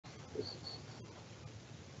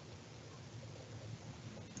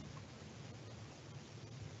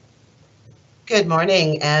Good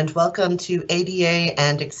morning and welcome to ADA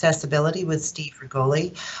and Accessibility with Steve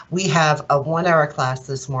Regoli. We have a 1 hour class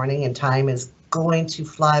this morning and time is going to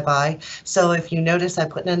fly by. So if you notice, I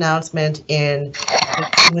put an announcement in the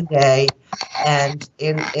Q&A, and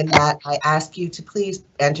in that I ask you to please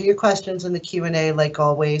enter your questions in the Q&A like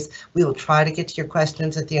always. We will try to get to your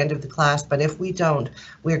questions at the end of the class, but if we don't,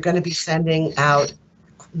 we're going to be sending out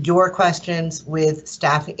your questions with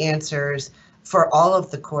staff answers for all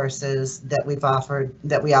of the courses that we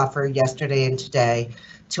offer yesterday and today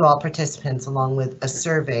to all participants, along with a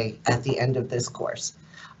survey at the end of this course.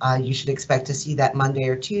 You should expect to see that Monday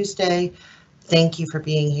or Tuesday. Thank you for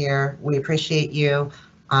being here. We appreciate you.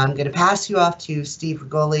 I'm going to pass you off to Steve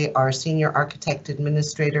Regoli, our Senior Architect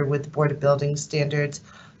Administrator with the Board of Building Standards.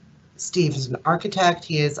 Steve is an architect.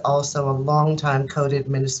 He is also a longtime code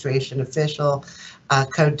administration official,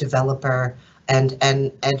 code developer, and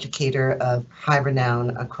an educator of high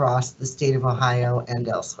renown across the state of Ohio and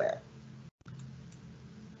elsewhere.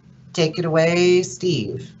 Take it away,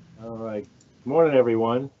 Steve. All right. Good morning,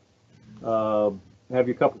 everyone. Have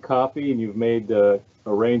your cup of coffee and you've made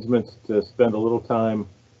arrangements to spend a little time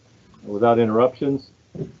without interruptions.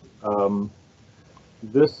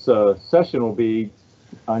 This session will be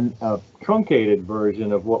a truncated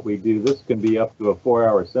version of what we do. This can be up to a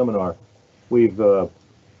 4-hour seminar. Don't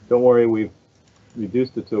worry, we've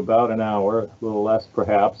reduced it to about an hour, a little less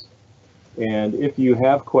perhaps. And if you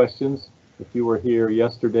have questions, if you were here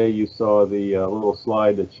yesterday, you saw the little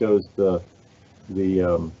slide that shows the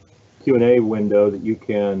Q&A window that you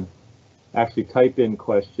can actually type in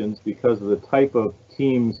questions. Because of the type of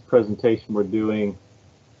Teams presentation we're doing,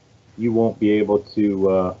 you won't be able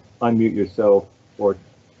to unmute yourself or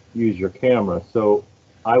use your camera. So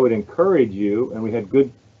I would encourage you, and we had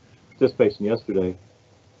good participation yesterday,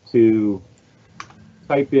 to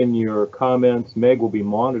type in your comments. Meg will be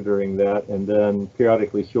monitoring that, and then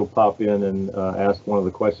periodically she'll pop in and ask one of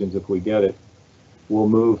the questions if we get it. We'll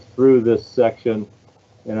move through this section,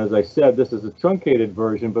 and as I said, this is a truncated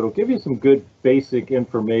version, but it'll give you some good basic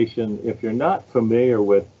information if you're not familiar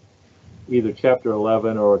with either Chapter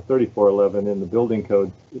 11 or 3411 in the building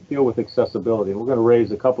code to deal with accessibility. And we're going to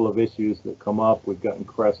raise a couple of issues that come up. We've gotten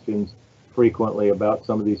questions frequently about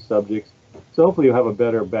some of these subjects. So hopefully you have a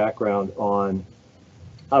better background on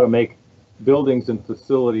how to make buildings and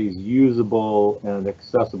facilities usable and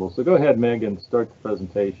accessible. So go ahead, Meg, and start the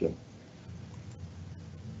presentation.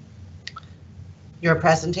 Your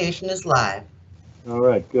presentation is live. All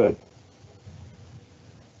right, good.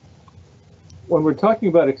 When we're talking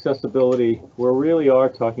about accessibility, we really are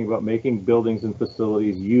talking about making buildings and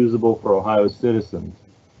facilities usable for Ohio citizens.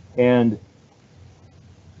 And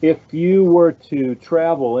if you were to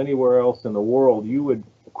travel anywhere else in the world, you would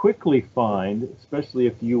quickly find, especially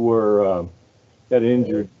if you were had an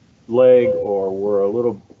injured leg or were a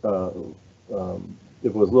little, if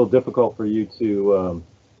it was a little difficult for you to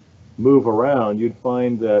move around, you'd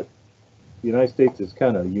find that the United States is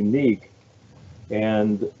kind of unique,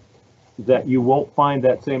 and that you won't find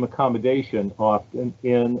that same accommodation often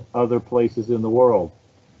in other places in the world.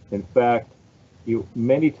 In fact, you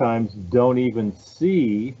many times don't even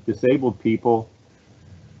see disabled people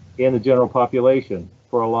in the general population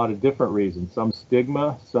for a lot of different reasons. Some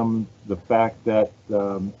stigma, some the fact that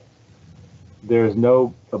there's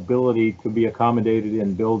no ability to be accommodated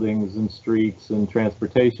in buildings and streets and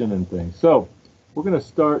transportation and things. So we're going to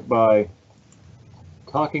start by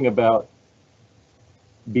talking about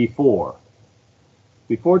before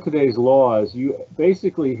today's laws. You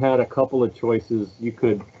basically had a couple of choices. You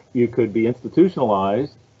could be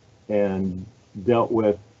institutionalized and dealt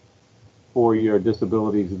with for your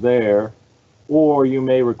disabilities there, or you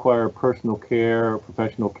may require personal care or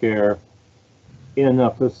professional care in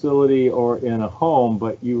a facility or in a home,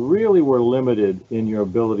 but you really were limited in your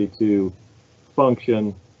ability to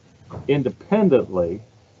function independently.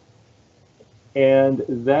 And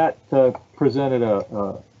that presented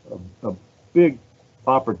a big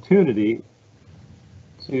opportunity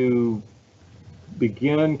to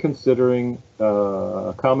begin considering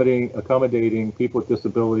accommodating people with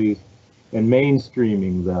disabilities and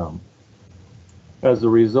mainstreaming them. As a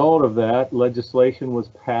result of that, legislation was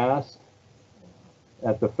passed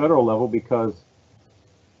at the federal level because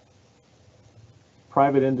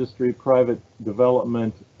private industry, private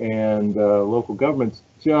development, and local governments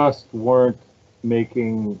just weren't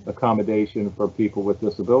making accommodation for people with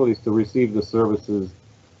disabilities to receive the services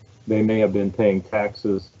they may have been paying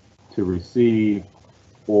taxes to receive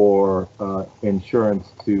or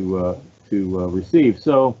insurance to receive.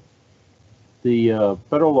 So the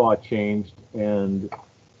federal law changed and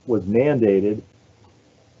was mandated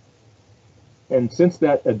And since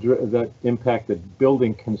that impacted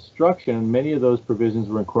building construction, many of those provisions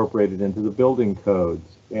were incorporated into the building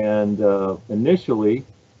codes. And initially,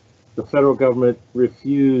 the federal government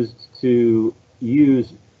refused to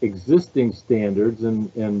use existing standards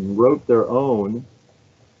and wrote their own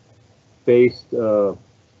based on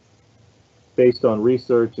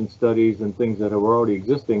research and studies and things that were already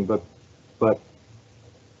existing, but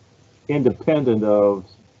independent of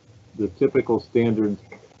the typical standard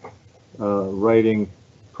writing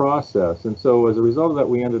process. And so as a result of that,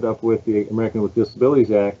 we ended up with the Americans with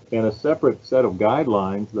Disabilities Act and a separate set of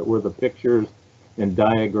guidelines that were the pictures and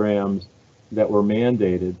diagrams that were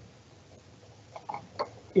mandated.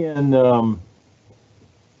 In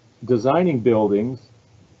designing buildings,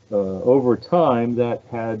 over time that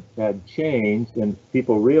had changed, and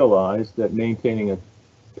people realized that maintaining a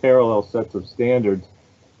parallel sets of standards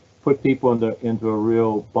put people into a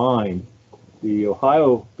real bind. The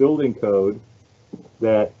Ohio Building Code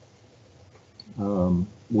that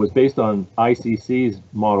was based on ICC's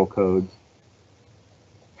model codes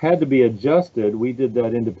had to be adjusted. We did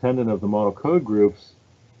that independent of the model code groups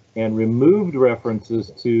and removed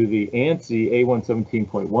references to the ANSI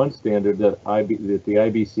A117.1 standard that the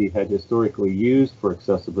IBC had historically used for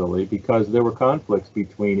accessibility, because there were conflicts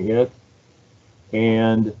between it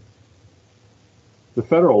and the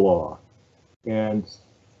federal law. And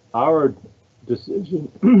our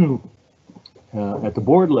decision at the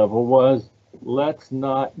board level was, let's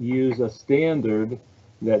not use a standard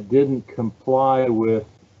that didn't comply with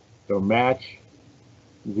or match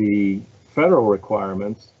the federal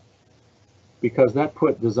requirements, because that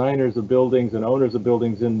put designers of buildings and owners of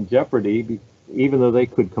buildings in jeopardy. Even though they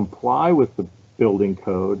could comply with the building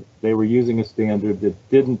code, they were using a standard that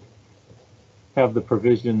didn't have the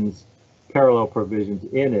provisions, parallel provisions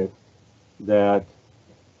in it that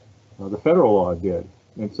the federal law did.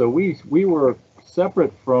 And so we were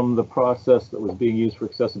separate from the process that was being used for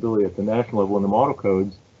accessibility at the national level in the model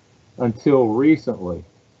codes until recently.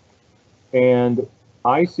 And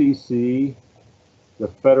ICC, the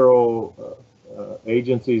federal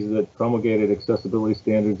agencies that promulgated accessibility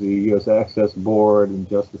standards, the U.S. Access Board and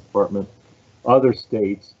Justice Department, other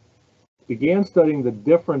states, began studying the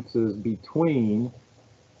differences between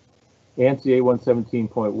ANSI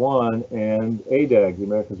A117.1 and ADAG, the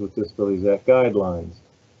Americans with Disabilities Act guidelines,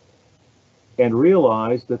 and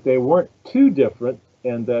realized that they weren't too different,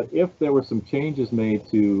 and that if there were some changes made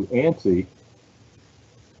to ANSI,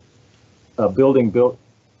 a building built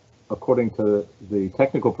according to the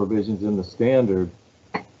technical provisions in the standard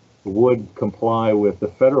would comply with the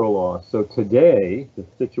federal law. So today, the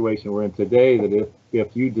situation we're in today, that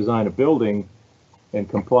if you design a building and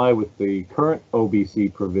comply with the current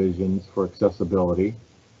OBC provisions for accessibility,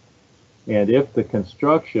 and if the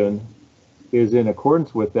construction is in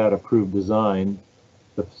accordance with that approved design,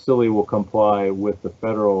 the facility will comply with the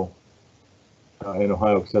federal and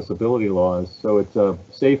Ohio accessibility laws. So it's a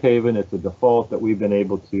safe haven, it's a default that we've been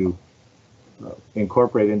able to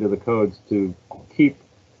incorporate into the codes to keep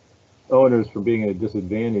owners from being at a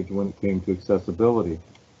disadvantage when it came to accessibility.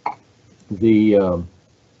 The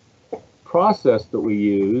process that we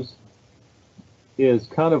use is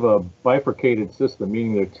kind of a bifurcated system,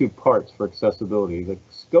 meaning there are two parts for accessibility. The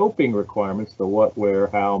scoping requirements, the what, where,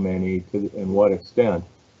 how many, and what extent,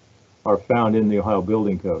 are found in the Ohio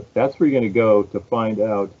Building Code. That's where you're going to go to find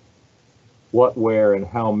out what, where, and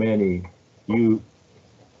how many you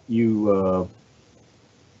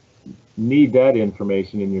need that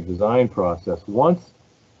information in your design process. Once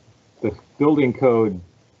the building code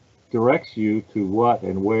directs you to what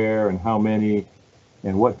and where and how many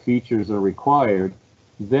and what features are required,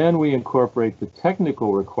 then we incorporate the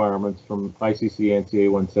technical requirements from ICC ANSI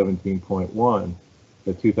A117.1,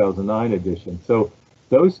 the 2009 edition. So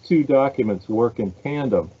those two documents work in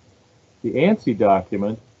tandem. The ANSI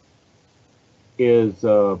document is,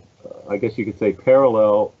 I guess you could say,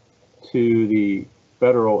 parallel to the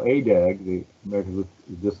federal ADAG, the Americans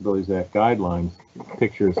with Disabilities Act guidelines,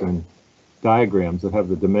 pictures and diagrams that have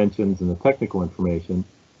the dimensions and the technical information.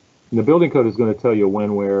 And the building code is going to tell you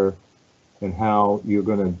when, where, and how you're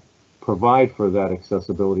going to provide for that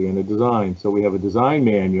accessibility in a design. So we have a design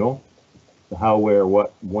manual, the how, where,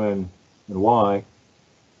 what, when, and why,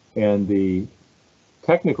 and the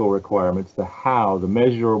technical requirements, the how, the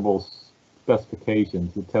measurable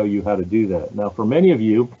specifications that tell you how to do that. Now, for many of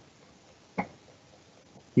you,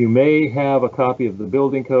 you may have a copy of the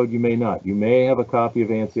building code, you may not. You may have a copy of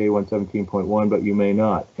ANSI A117.1, but you may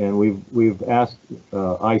not. And we've asked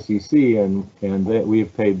ICC, and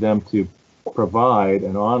we've paid them to provide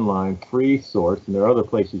an online free source, and there are other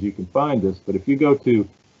places you can find this, but if you go to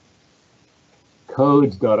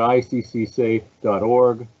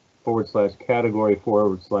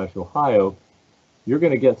codes.iccsafe.org/category/Ohio, you're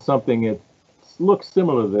going to get something that looks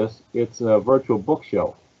similar to this. It's a virtual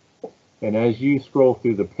bookshelf. And as you scroll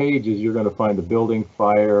through the pages, you're going to find the building,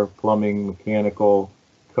 fire, plumbing, mechanical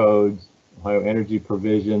codes, Ohio energy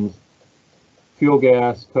provisions, fuel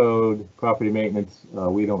gas code, property maintenance.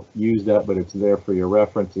 We don't use that, but it's there for your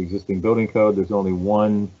reference. The existing building code, there's only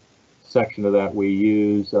one section of that we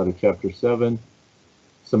use out of Chapter 7.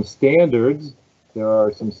 Some standards. There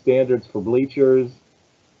are some standards for bleachers,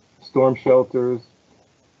 storm shelters,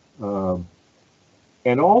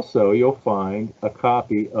 and also you'll find a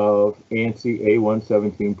copy of ANSI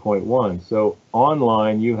A117.1. So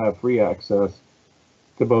online you have free access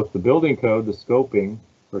to both the building code, the scoping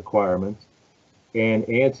requirements, and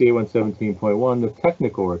ANSI A117.1, the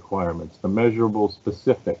technical requirements, the measurable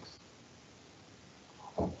specifics.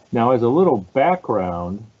 Now, as a little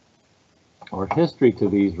background or history to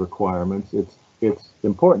these requirements, it's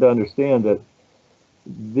important to understand that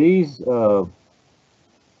these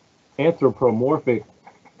anthropomorphic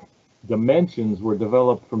dimensions were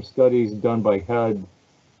developed from studies done by HUD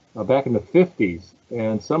back in the 50s,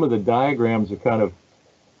 and some of the diagrams are kind of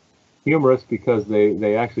humorous because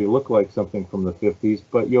they actually look like something from the 50s,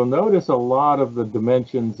 but you'll notice a lot of the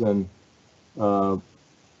dimensions and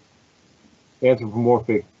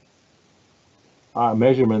anthropomorphic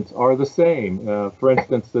measurements are the same. For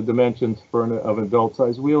instance, the dimensions of an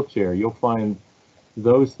adult-sized wheelchair, you'll find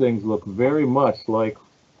those things look very much like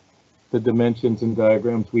the dimensions and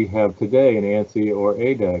diagrams we have today in ANSI or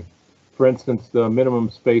ADAG. For instance, the minimum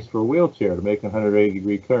space for a wheelchair to make a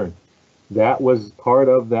 180-degree turn. That was part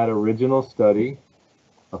of that original study,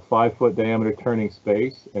 a 5-foot diameter turning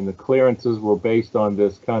space, and the clearances were based on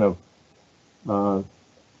this kind of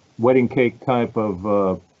wedding cake type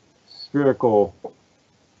of spherical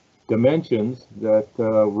dimensions that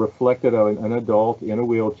reflected an adult in a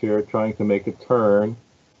wheelchair trying to make a turn,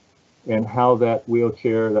 and how that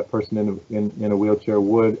wheelchair, that person in a wheelchair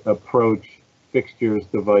would approach fixtures,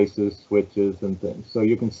 devices, switches, and things. So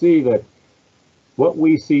you can see that what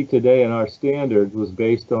we see today in our standards was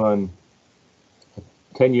based on a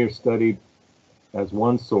 10-year study as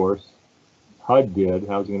one source. HUD did,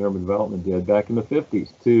 Housing and Urban Development did, back in the 50s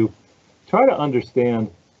to try to understand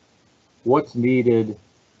what's needed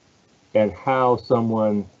and how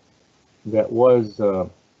someone that was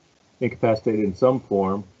incapacitated in some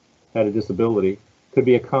form, had a disability, could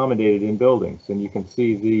be accommodated in buildings. And you can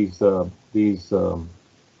see these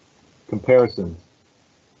comparisons.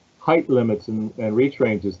 Height limits and reach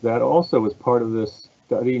ranges, that also was part of this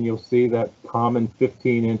study, and you'll see that common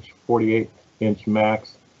 15-inch, 48-inch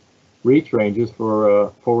max reach ranges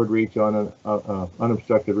for forward reach on an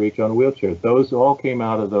unobstructed reach on a wheelchair. Those all came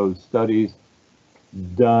out of those studies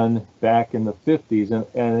done back in the 50s.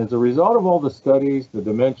 And as a result of all the studies, the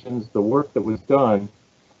dimensions, the work that was done,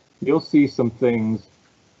 you'll see some things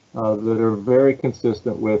that are very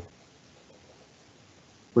consistent with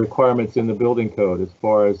requirements in the building code as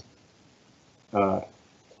far as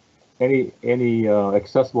any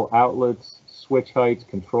accessible outlets, switch heights,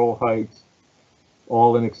 control heights,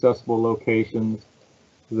 all in accessible locations,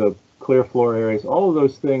 the clear floor areas, all of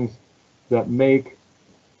those things that make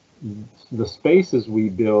the spaces we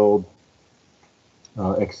build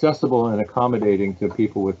accessible and accommodating to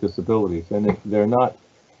people with disabilities. And they're not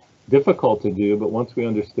difficult to do, but once we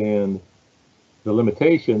understand the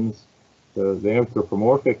limitations, the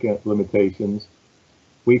anthropomorphic limitations,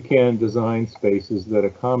 we can design spaces that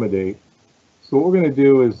accommodate. So what we're going to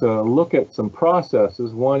do is look at some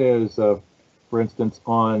processes. One is, for instance,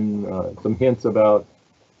 on some hints about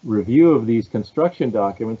review of these construction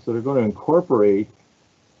documents that are going to incorporate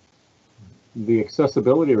the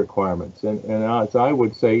accessibility requirements. And as I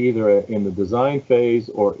would say, either in the design phase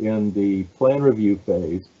or in the plan review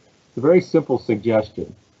phase, it's a very simple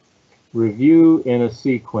suggestion. Review in a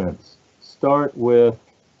sequence. Start with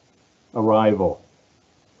arrival.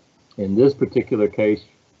 In this particular case,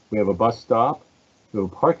 we have a bus stop, we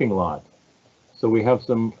have a parking lot. So we have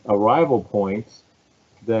some arrival points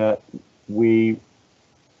that we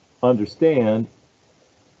understand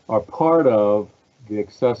are part of the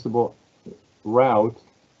accessible route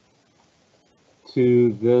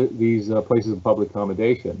to these places of public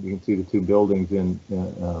accommodation. You can see the two buildings in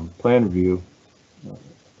plan review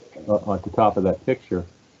at the top of that picture.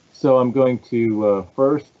 So I'm going to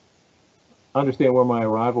first understand where my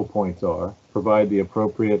arrival points are, provide the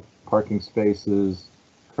appropriate parking spaces,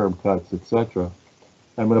 curb cuts, etc.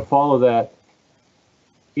 I'm going to follow that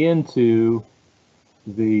into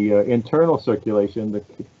the internal circulation,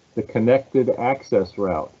 the connected access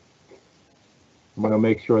route. I'm going to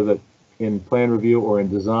make sure that in plan review or in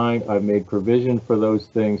design, I've made provision for those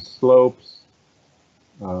things, slopes,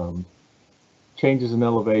 changes in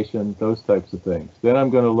elevation, those types of things. Then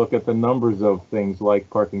I'm going to look at the numbers of things like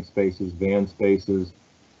parking spaces, van spaces.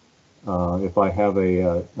 If I have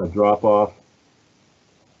a drop-off,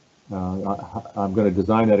 I'm going to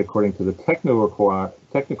design that according to the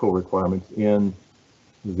technical requirements in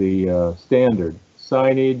the standard.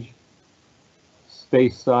 Signage,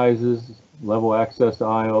 space sizes, level access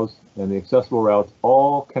aisles, and the accessible routes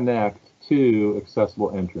all connect to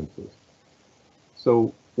accessible entrances.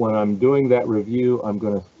 So when I'm doing that review, I'm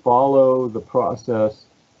going to follow the process.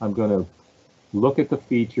 I'm going to look at the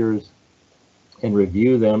features and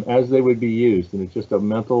review them as they would be used. And it's just a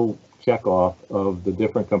mental check off of the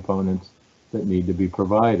different components that need to be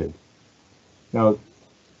provided. Now,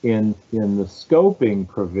 in the scoping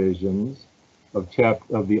provisions of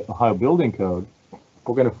the Ohio Building Code,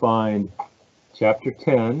 we're going to find Chapter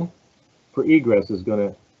 10 for egress is going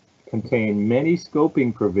to contain many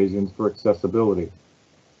scoping provisions for accessibility,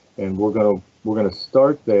 and we're going to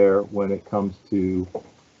start there when it comes to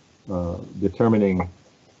determining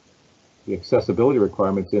the accessibility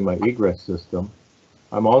requirements in my egress system.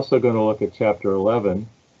 I'm also going to look at Chapter 11.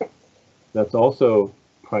 That's also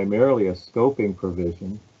primarily a scoping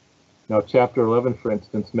provision. Now, Chapter 11, for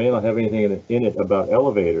instance, may not have anything in it about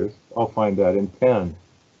elevators. I'll find that in 10.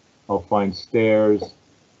 I'll find stairs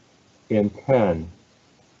in 10.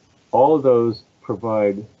 All of those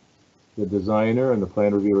provide the designer and the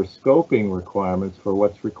plan reviewer scoping requirements for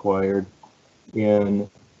what's required in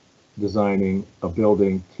designing a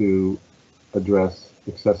building to address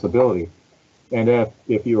accessibility. And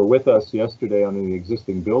if you were with us yesterday on the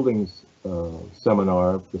existing buildings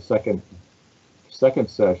seminar, the second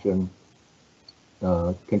session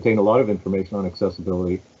contained a lot of information on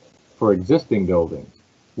accessibility for existing buildings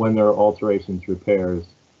when there are alterations, repairs,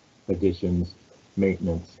 additions,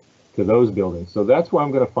 maintenance to those buildings. So that's where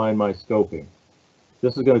I'm going to find my scoping.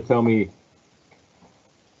 This is going to tell me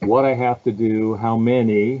what I have to do, how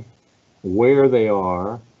many, where they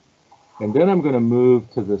are, and then I'm going to move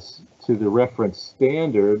to the reference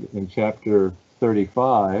standard in Chapter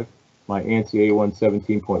 35, my ANSI A1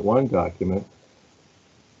 17.1 document,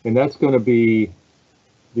 and that's going to be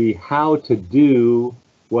the how to do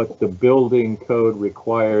what the building code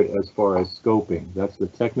required as far as scoping. That's the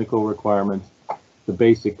technical requirements, the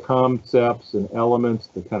basic concepts and elements,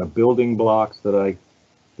 the kind of building blocks that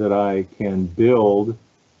I can build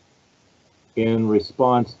in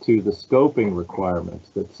response to the scoping requirements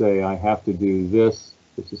that say I have to do this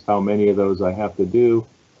is how many of those I have to do,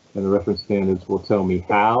 and the reference standards will tell me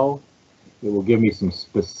how. It will give me some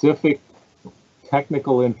specific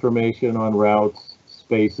technical information on routes,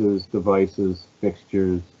 spaces, devices,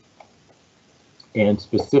 fixtures, and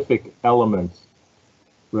specific elements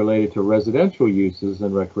related to residential uses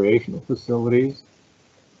and recreational facilities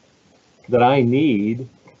that I need,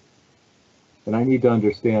 and I need to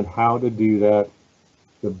understand how to do that.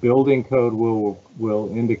 The building code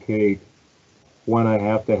will indicate when I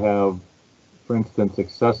have to have, for instance,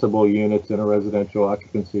 accessible units in a residential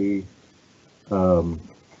occupancy,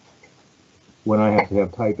 when I have to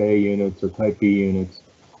have type A units or type B units.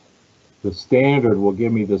 The standard will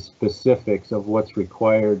give me the specifics of what's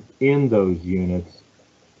required in those units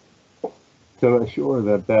to assure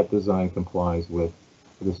that that design complies with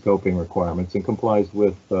the scoping requirements and complies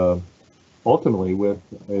with, ultimately, with,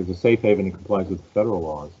 as a safe haven, and complies with federal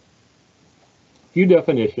laws. A few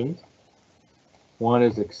definitions. One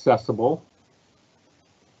is accessible,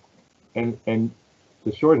 and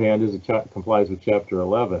the shorthand is it complies with Chapter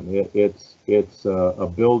 11. It's a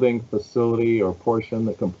building, facility, or portion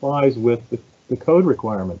that complies with the code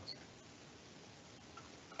requirements.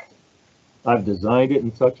 I've designed it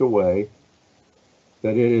in such a way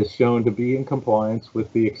that it is shown to be in compliance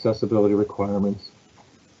with the accessibility requirements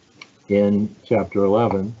in Chapter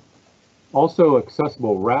 11. Also,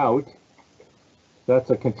 accessible route, that's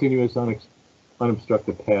a continuous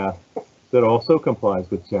unobstructed path that also complies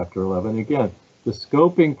with Chapter 11. Again, the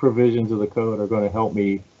scoping provisions of the code are going to help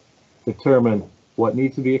me determine what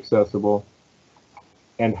needs to be accessible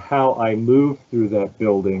and how I move through that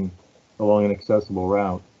building along an accessible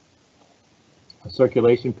route. A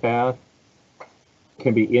circulation path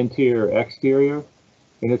can be interior or exterior,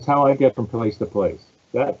 and it's how I get from place to place.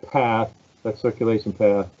 That path, that circulation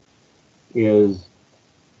path, is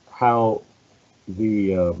how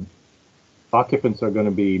the occupants are going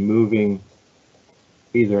to be moving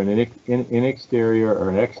either in an exterior or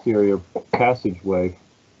an exterior passageway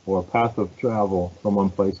or path of travel from one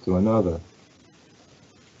place to another.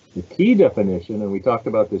 The key definition, and we talked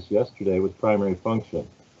about this yesterday, was primary function.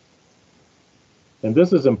 And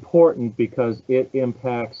this is important because it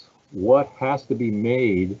impacts what has to be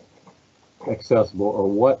made accessible or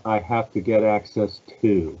what I have to get access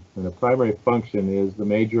to. And the primary function is the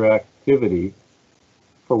major activity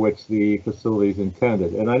for which the facility is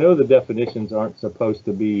intended. And I know the definitions aren't supposed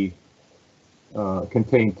to be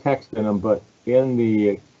contain text in them, but in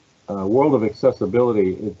the world of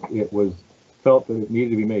accessibility, it was felt that it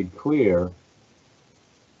needed to be made clear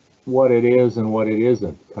what it is and what it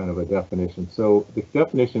isn't, kind of a definition. So the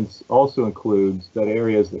definition also includes that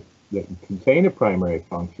areas that contain a primary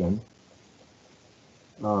function,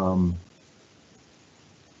 for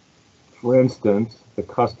instance, the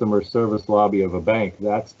customer service lobby of a bank,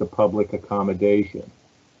 that's the public accommodation.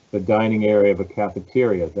 The dining area of a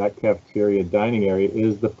cafeteria, that cafeteria dining area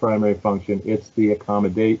is the primary function. It's the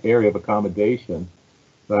area of accommodation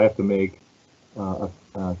that I have to make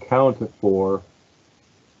account for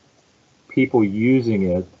people using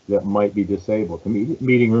it that might be disabled.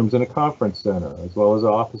 Meeting rooms in a conference center, as well as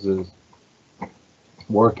offices,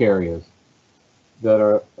 work areas that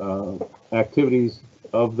are activities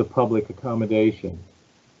of the public accommodation.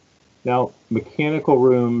 Now, mechanical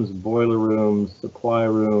rooms, boiler rooms, supply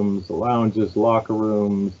rooms, lounges, locker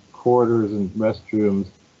rooms, corridors, and restrooms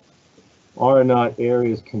are not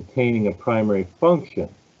areas containing a primary function.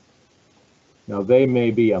 Now, they may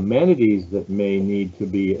be amenities that may need to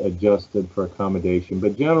be adjusted for accommodation,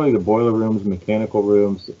 but generally the boiler rooms, mechanical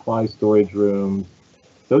rooms, supply storage rooms,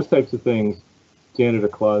 those types of things, janitor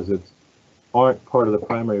closets, aren't part of the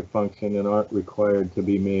primary function and aren't required to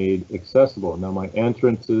be made accessible. Now, my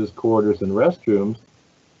entrances, corridors, and restrooms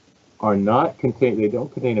are not contained, they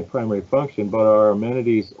don't contain a primary function, but are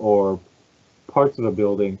amenities or parts of a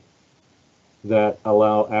building that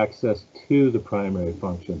allow access to the primary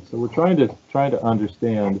function. So we're trying to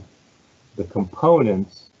understand the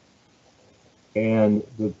components and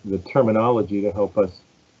the terminology to help us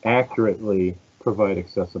accurately provide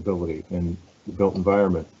accessibility in the built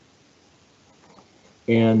environment.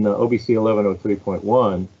 In OBC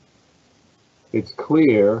 1103.1, it's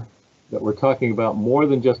clear that we're talking about more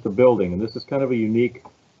than just a building, and this is kind of a unique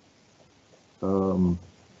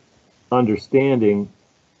understanding,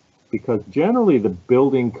 because generally the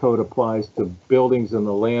building code applies to buildings and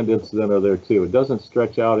the land incident are there too. It doesn't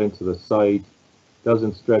stretch out into the site,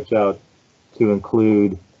 doesn't stretch out to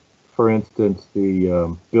include, for instance,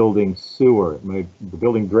 the building sewer. The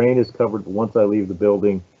building drain is covered, but once I leave the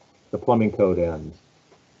building, the plumbing code ends.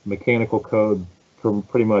 Mechanical code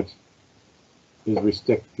pretty much is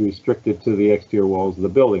restricted to the exterior walls of the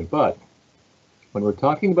building. But when we're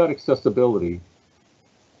talking about accessibility,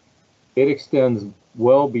 it extends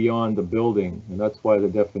well beyond the building, and that's why the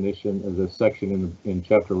definition of the section in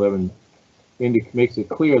Chapter 11 makes it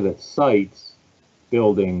clear that sites,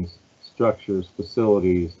 buildings, structures,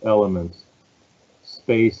 facilities, elements,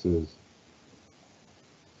 spaces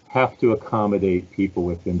have to accommodate people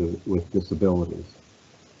with disabilities.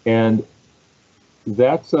 And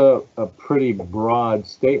that's a pretty broad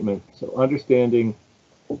statement. So understanding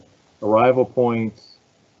arrival points,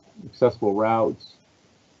 accessible routes,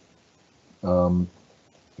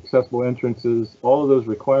 accessible entrances, all of those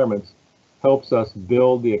requirements helps us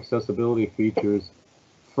build the accessibility features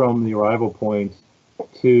from the arrival points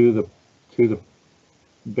to the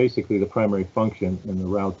basically the primary function and the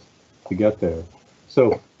routes to get there.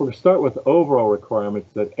 So we're going to start with overall requirements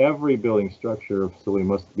that every building structure or facility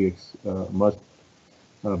must be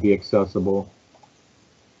accessible,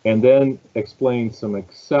 and then explain some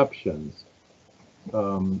exceptions.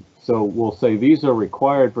 So we'll say these are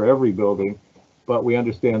required for every building, but we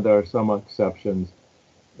understand there are some exceptions,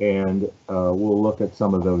 and we'll look at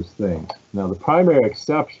some of those things. Now, the primary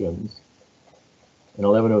exceptions in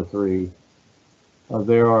 1103,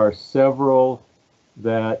 there are several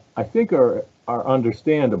that I think are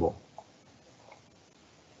understandable.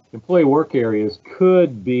 Employee work areas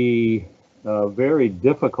could be very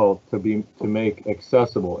difficult to make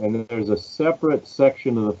accessible, and there's a separate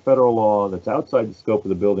section of the federal law that's outside the scope of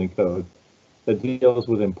the building code that deals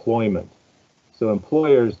with employment. So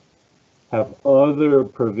employers have other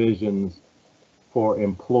provisions for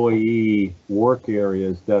employee work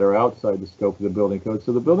areas that are outside the scope of the building code.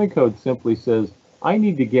 So the building code simply says, I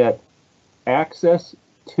need to get access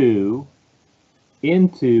to,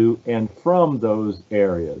 into, and from those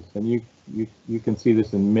areas. And you can see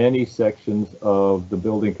this in many sections of the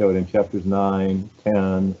building code in chapters 9, 10,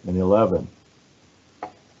 and 11.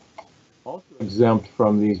 Also exempt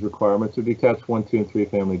from these requirements are detached 1, 2, and 3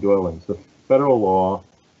 family dwellings. The federal law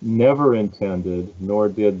never intended, nor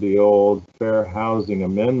did the old Fair Housing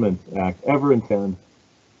Amendment Act ever intend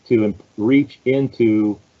to reach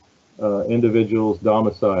into individuals'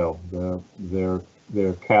 domicile, their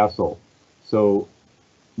their castle. So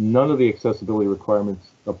none of the accessibility requirements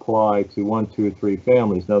apply to 1, 2, or 3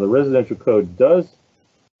 families. Now the residential code does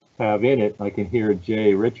have in it, I can hear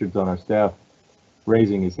Jay Richards on our staff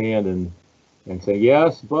raising his hand and say,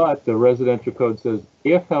 yes, but the residential code says,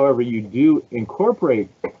 if, however, you do incorporate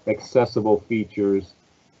accessible features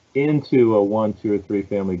into a 1, 2, or 3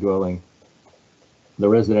 family dwelling, the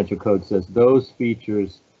residential code says those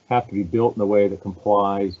features have to be built in a way that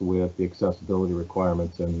complies with the accessibility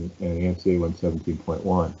requirements in ANSI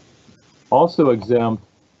 117.1. Also exempt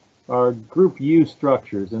are group use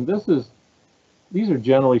structures, and these are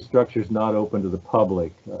generally structures not open to the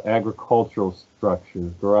public, agricultural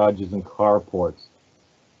structures, garages and carports.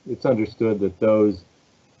 It's understood that those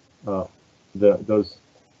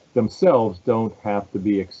themselves don't have to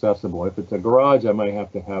be accessible. If it's a garage, I might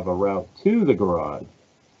have to have a route to the garage,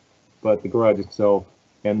 but the garage itself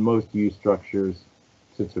and most use structures,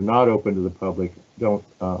 since they're not open to the public,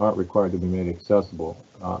 aren't required to be made accessible.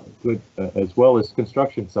 As well as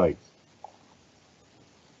construction sites.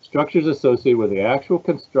 Structures associated with the actual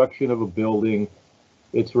construction of a building,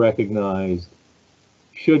 it's recognized,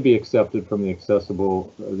 should be accepted from the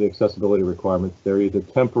accessibility requirements. They're either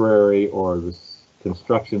temporary or the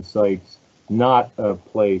construction sites, not a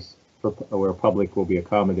place where public will be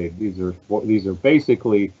accommodated. These are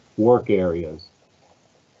basically work areas.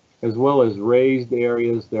 As well as raised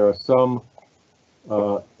areas, there are some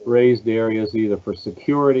raised areas either for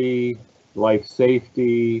security, life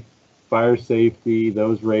safety, fire safety.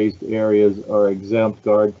 Those raised areas are exempt.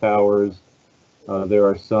 Guard towers. There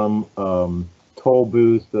are some toll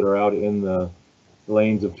booths that are out in the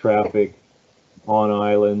lanes of traffic on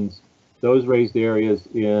islands. Those raised areas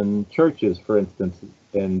in churches, for instance,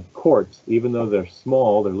 and courts, even though they're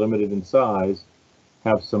small, they're limited in size,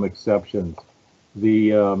 have some exceptions.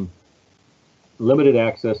 The limited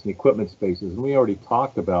access and equipment spaces, and we already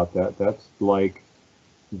talked about that. That's like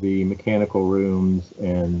the mechanical rooms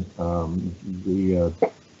and the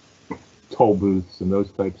toll booths and those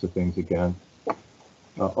types of things again.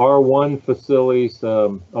 R1 facilities, I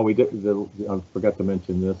forgot to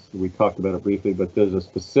mention this, we talked about it briefly, but there's a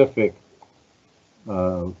specific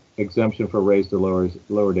exemption for raised or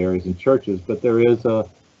lowered areas in churches, but there is a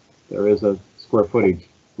square footage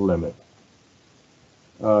limit.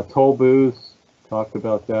 Toll booths, talked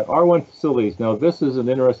about that. R1 facilities, now this is an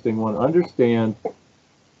interesting one. Understand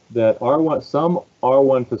that some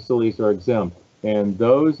R1 facilities are exempt, and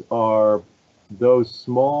those are those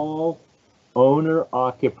small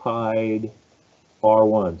owner-occupied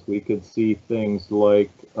R1s. We could see things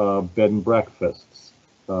like bed and breakfasts.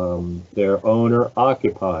 They're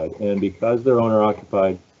owner-occupied, and because they're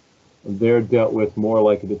owner-occupied, they're dealt with more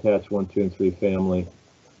like a detached 1, 2, and 3 family,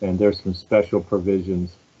 and there's some special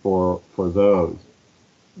provisions for those.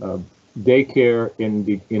 Daycare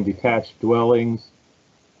in detached dwellings,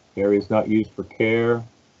 areas not used for care.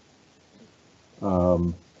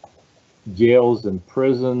 Jails and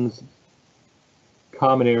prisons,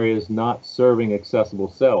 common areas not serving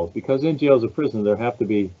accessible cells, because in jails or prisons there have to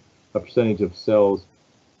be a percentage of cells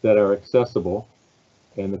that are accessible,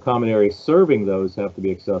 and the common areas serving those have to be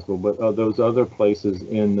accessible, but those other places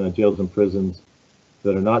in jails and prisons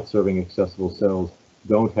that are not serving accessible cells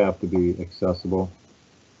don't have to be accessible.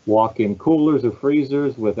 Walk-in coolers or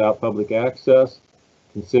freezers without public access,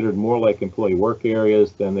 considered more like employee work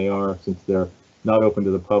areas than they are, since they're not open to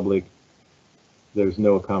the public. There's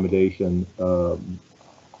no accommodation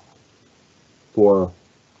for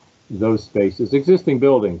those spaces. Existing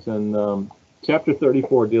buildings, and Chapter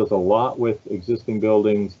 34 deals a lot with existing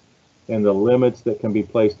buildings and the limits that can be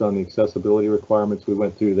placed on the accessibility requirements. We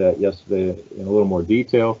went through that yesterday in a little more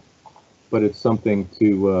detail, but it's something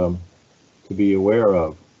to be aware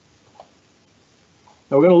of.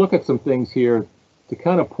 Now we're going to look at some things here to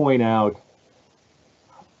kind of point out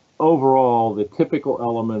overall the typical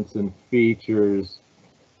elements and features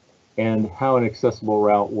and how an accessible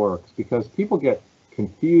route works, because people get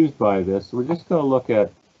confused by this. So we're just going to look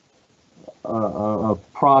at a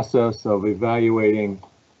process of evaluating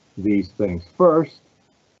these things. First,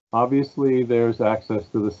 obviously, there's access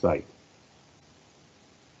to the site.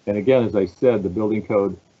 And again, as I said, the building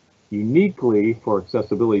code uniquely for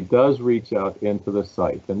accessibility does reach out into the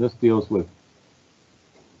site. And this deals with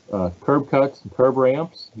curb cuts and curb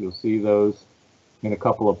ramps. You'll see those in a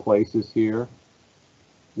couple of places here.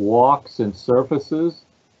 Walks and surfaces.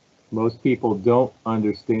 Most people don't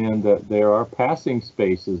understand that there are passing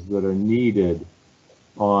spaces that are needed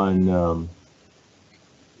on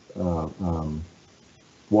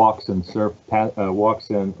walks and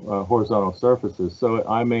horizontal surfaces. So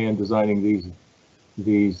I may, in designing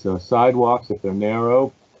these sidewalks, if they're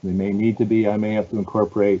narrow, They may need to be. I may have to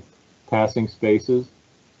incorporate passing spaces.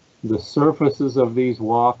 The surfaces of these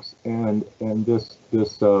walks and this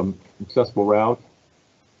accessible route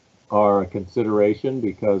are a consideration,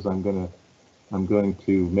 because I'm going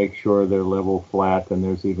to make sure they're level, flat, and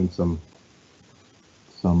there's even some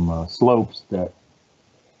slopes that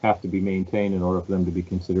have to be maintained in order for them to be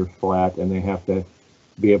considered flat, and they have to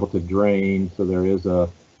be able to drain, so there is a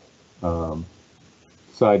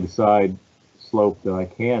side-to-side slope that I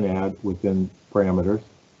can add within parameters.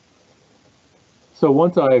 So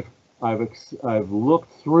once I've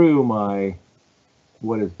looked through my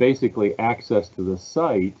what is basically access to the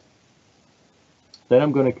site, then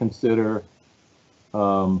I'm going to consider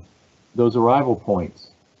those arrival points.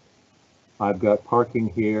 I've got parking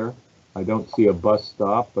here. I don't see a bus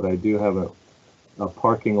stop, but I do have a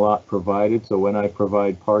parking lot provided. So when I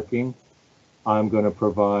provide parking, I'm going to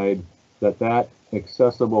provide that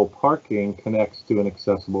accessible parking connects to an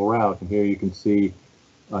accessible route. And here you can see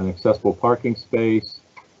an accessible parking space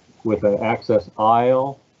with an access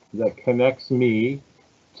aisle that connects me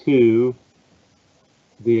to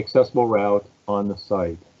the accessible route on the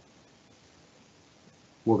site.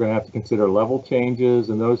 We're going to have to consider level changes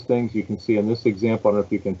and those things. You can see in this example, I don't know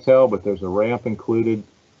if you can tell, but there's a ramp included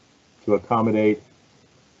to accommodate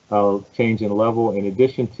a change in level in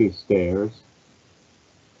addition to stairs.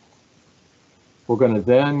 We're going to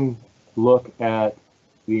then look at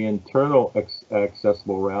the internal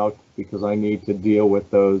accessible route, because I need to deal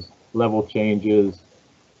with those level changes,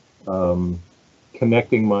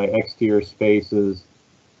 connecting my exterior spaces,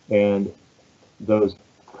 and those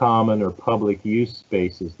common or public use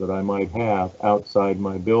spaces that I might have outside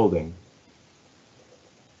my building.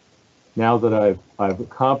 Now that I've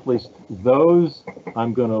accomplished those,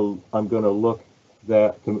 I'm gonna look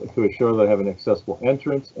to assure that I have an accessible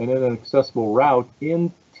entrance and then an accessible route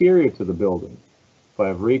interior to the building. If I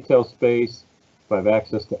have retail space, if I have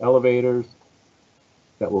access to elevators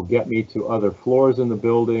that will get me to other floors in the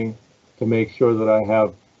building, to make sure that I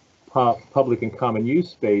have public and common use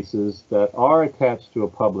spaces that are attached to a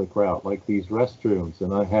public route, like these restrooms,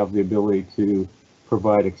 and I have the ability to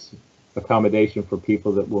provide accommodation for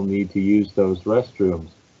people that will need to use those restrooms.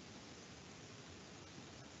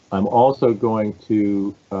 I'm also going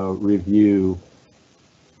to review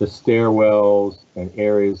the stairwells and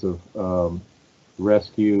areas of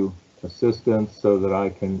rescue assistance, so that I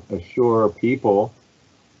can assure people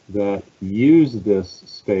that use this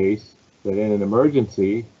space that in an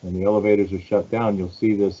emergency and the elevators are shut down, you'll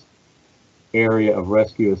see this area of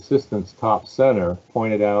rescue assistance top center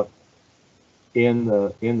pointed out in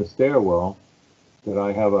the stairwell, that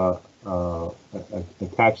I have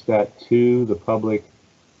attach that to the public,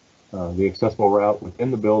 the accessible route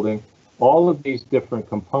within the building. All of these different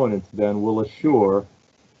components then will assure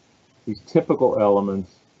these typical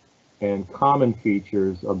elements and common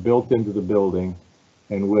features are built into the building,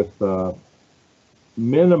 and with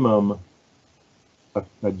minimum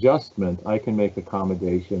adjustment, I can make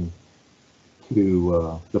accommodation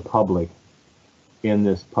to the public in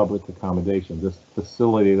this public accommodation, this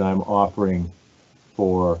facility that I'm offering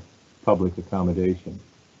for public accommodation.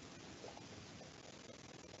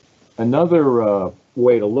 Another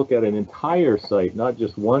way to look at an entire site, not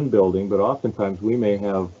just one building, but oftentimes we may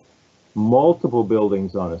have multiple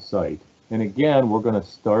buildings on a site. And again, we're going to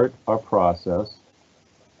start our process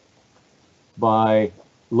by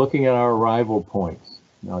looking at our arrival points.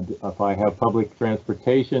 Now, if I have public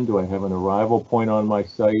transportation, do I have an arrival point on my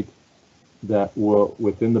site that will,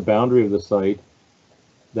 within the boundary of the site,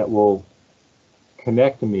 that will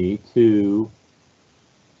connect me to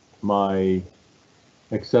my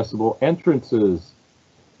accessible entrances?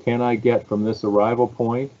 Can I get from this arrival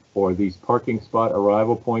point or these parking spot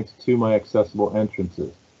arrival points to my accessible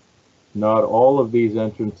entrances? Not all of these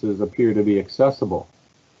entrances appear to be accessible.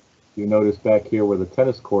 You notice back here where the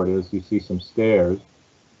tennis court is, you see some stairs.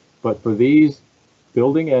 But for these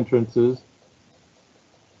building entrances,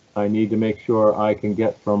 I need to make sure I can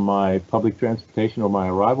get from my public transportation or my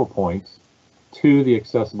arrival points to the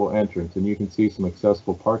accessible entrance. And you can see some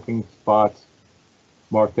accessible parking spots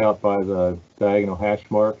marked out by the diagonal hash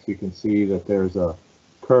marks. You can see that there's a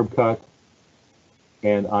curb cut,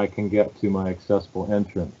 and I can get to my accessible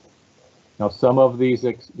entrance. Now, some of these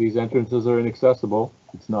entrances are inaccessible.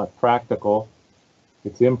 It's not practical.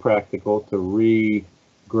 It's impractical to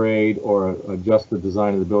regrade or adjust the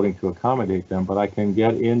design of the building to accommodate them, but I can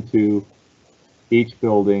get into each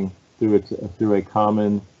building through a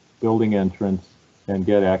common building entrance and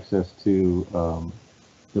get access to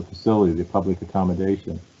the facility, the public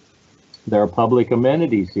accommodation. There are public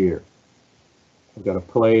amenities here. I've got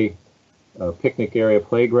a picnic area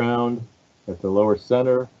playground. At the lower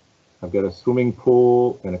center, I've got a swimming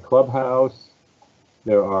pool and a clubhouse.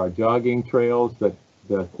 There are jogging trails that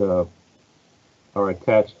are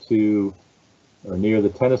attached to or near the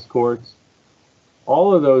tennis courts.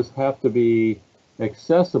 All of those have to be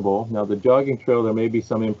accessible. Now, the jogging trail, there may be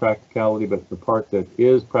some impracticality, but the part that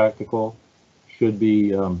is practical should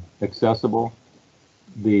be accessible.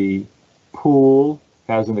 The pool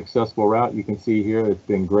has an accessible route. You can see here it's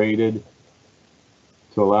been graded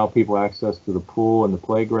to allow people access to the pool and the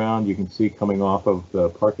playground. You can see coming off of the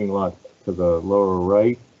parking lot to the lower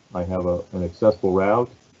right, I have an accessible route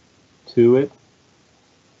to it.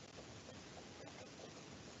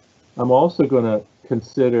 I'm also going to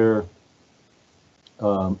consider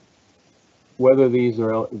whether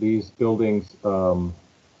these buildings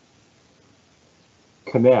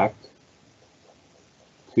connect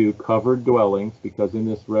to covered dwellings, because in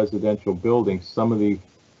this residential building, some of the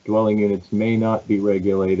dwelling units may not be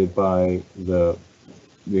regulated by the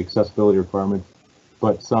accessibility requirements,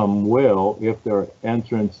 but some will if there are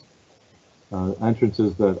entrances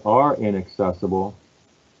that are inaccessible.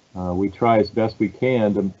 We try as best we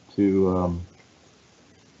can to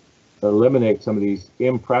eliminate some of these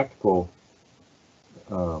impractical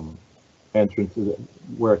entrances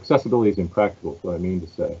where accessibility is impractical, is what I mean to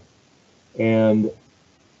say. And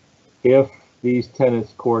if these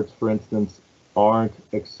tennis courts, for instance, aren't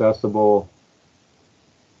accessible,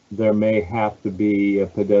 there may have to be a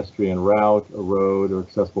pedestrian route, a road, or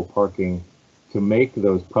accessible parking to make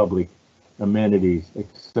those public amenities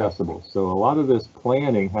accessible. So a lot of this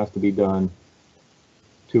planning has to be done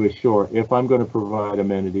to assure if I'm going to provide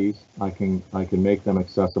amenities, I can make them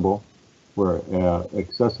accessible. Where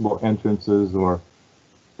accessible entrances or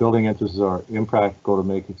building entrances are impractical to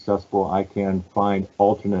make accessible, I can find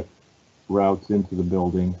alternate routes into the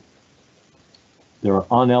building. There are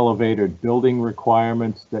unelevated building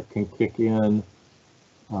requirements that can kick in.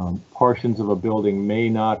 Portions of a building may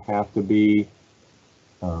not have to be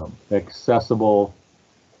accessible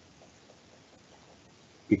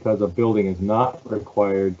because a building is not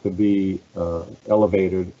required to be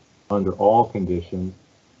elevated under all conditions.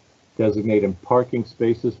 Designated parking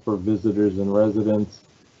spaces for visitors and residents.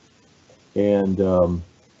 And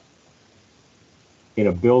in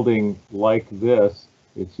a building like this,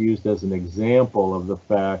 it's used as an example of the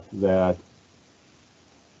fact that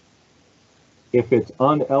if it's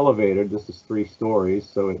unelevated, this is 3 stories,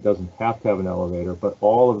 so it doesn't have to have an elevator, but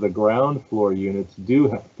all of the ground floor units do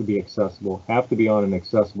have to be accessible, have to be on an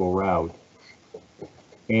accessible route.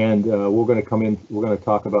 And we're going to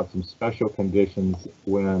talk about some special conditions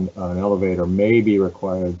when an elevator may be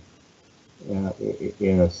required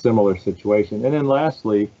in a similar situation. And then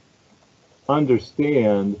lastly,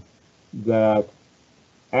 understand that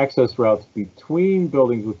access routes between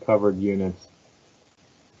buildings with covered units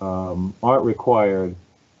aren't required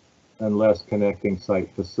unless connecting site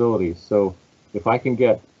facilities. So if I can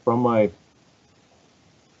get from my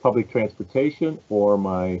public transportation or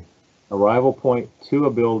my arrival point to a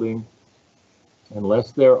building,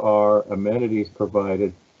 unless there are amenities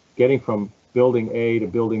provided, getting from building A to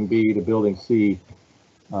building B to building C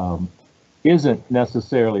isn't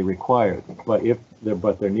necessarily required.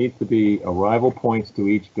 But there needs to be arrival points to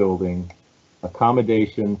each building,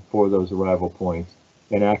 accommodation for those arrival points,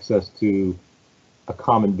 and access to a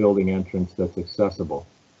common building entrance that's accessible.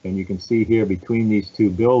 And you can see here between these 2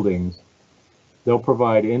 buildings, they'll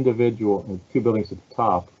provide individual, 2 buildings at the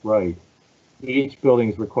top, right. Each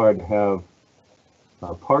building is required to have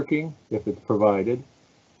parking if it's provided.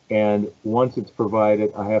 And once it's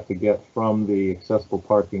provided, I have to get from the accessible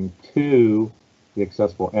parking to the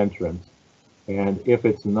accessible entrance. And if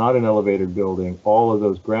it's not an elevated building, all of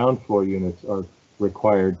those ground floor units are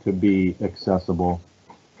required to be accessible.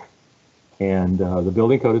 And the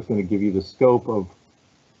building code is going to give you the scope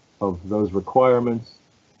of those requirements,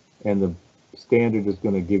 and the standard is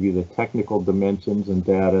going to give you the technical dimensions and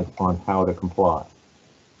data on how to comply.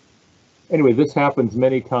 Anyway, this happens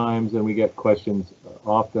many times, and we get questions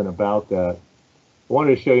often about that. I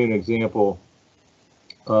wanted to show you an example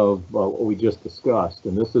of what we just discussed,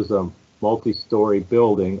 and this is a multi-story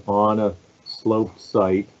building on a sloped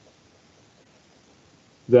site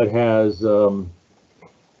that has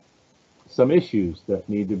some issues that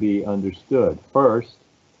need to be understood. First,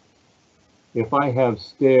 if I have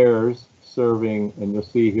stairs serving, and you'll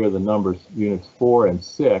see here the numbers, units 4 and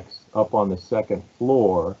 6 up on the 2nd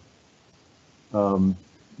floor,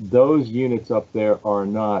 those units up there are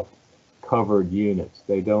not covered units.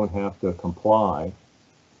 They don't have to comply.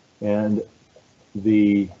 And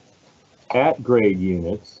the at-grade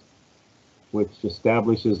units, which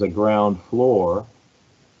establishes a ground floor,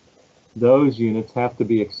 those units have to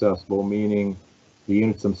be accessible, meaning the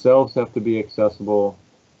units themselves have to be accessible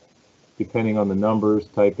depending on the numbers,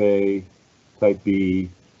 type A, type B,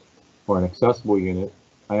 or an accessible unit.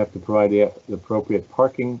 I have to provide the appropriate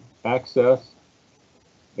parking access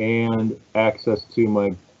and access to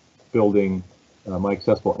my building, my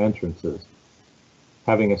accessible entrances.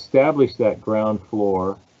 Having established that ground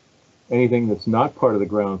floor, anything that's not part of the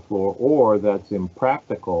ground floor or that's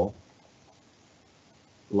impractical,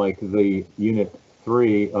 like the unit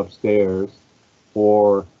 3 upstairs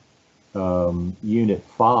or unit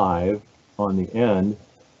 5 on the end,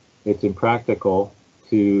 it's impractical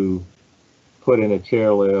to put in a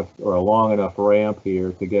chairlift or a long enough ramp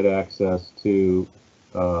here to get access to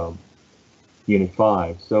unit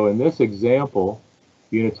 5. So in this example,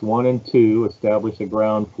 units 1 and 2 establish a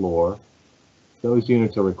ground floor. Those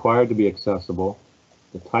units are required to be accessible.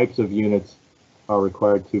 The types of units are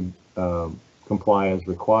required to comply as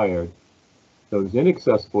required. Those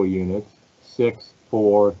inaccessible units, 6,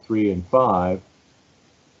 4, 3, and 5,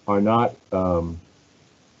 are not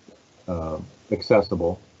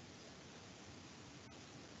accessible,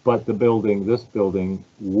 but this building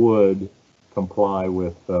would comply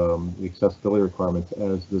with the accessibility requirements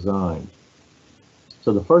as designed.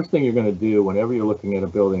 So the first thing you're going to do whenever you're looking at a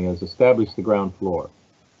building is establish the ground floor.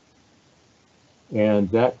 And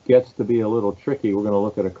that gets to be a little tricky. We're going to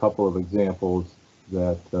look at a couple of examples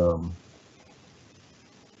that will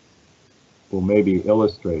maybe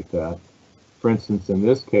illustrate that. For instance, in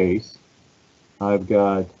this case, I've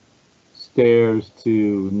got stairs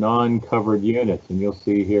to non-covered units, and you'll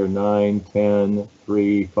see here 9, 10,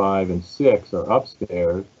 3, 5, and 6 are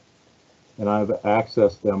upstairs, and I've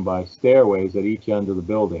accessed them by stairways at each end of the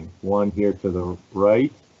building. One here to the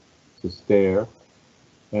right, it's a stair,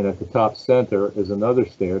 and at the top center is another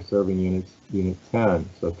stair serving unit 10.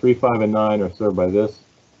 So 3, 5, and 9 are served by this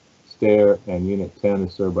stair, and unit 10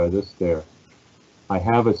 is served by this stair. I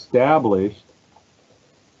have established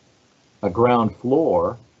a ground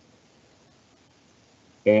floor,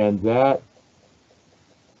 and that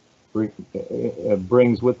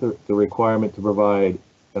brings with the requirement to provide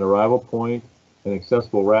an arrival point, an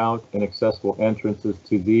accessible route, and accessible entrances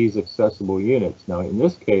to these accessible units. Now, in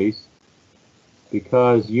this case,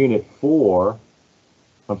 because unit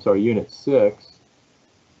 6,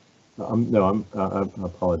 I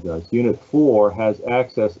apologize. Unit 4 has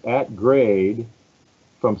access at grade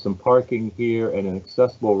from some parking here and an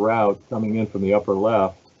accessible route coming in from the upper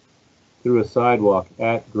left through a sidewalk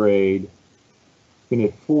at grade.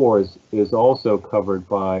 Unit 4 is also covered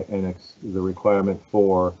by the requirement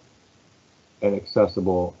for an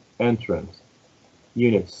accessible entrance.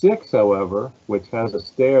 Unit 6, however, which has a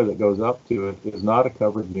stair that goes up to it, is not a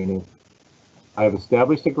covered unit. I have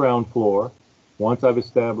established a ground floor. Once I've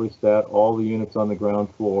established that, all the units on the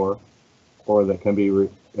ground floor or that can be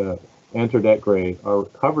entered at grade are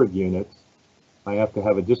covered units. I have to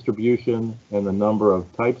have a distribution and the number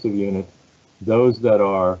of types of units. Those that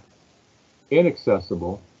are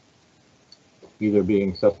inaccessible, either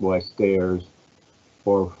being accessible by stairs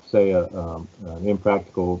or say an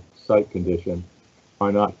impractical site condition,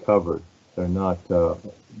 are not covered. They're not,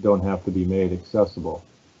 don't have to be made accessible.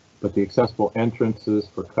 But the accessible entrances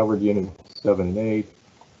for covered units 7 and 8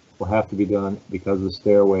 will have to be done because the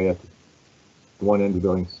stairway at the one end of the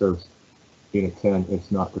building serves unit 10.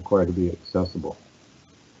 It's not required to be accessible.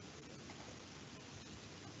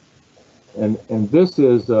 And this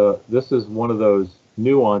is one of those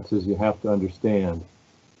nuances you have to understand.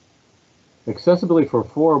 Accessibility for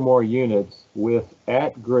 4 or more units with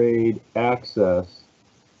at-grade access.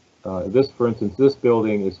 For instance, this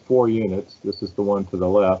building is 4 units. This is the one to the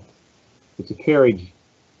left. It's a carriage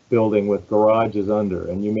building with garages under,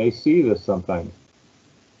 and you may see this sometimes.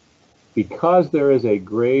 Because there is a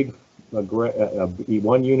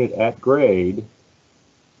 1 unit at grade,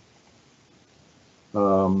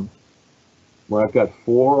 where I've got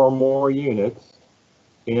 4 or more units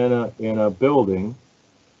in a building,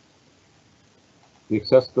 the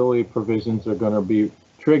accessibility provisions are going to be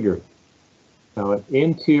triggered. Now, an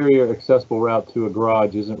interior accessible route to a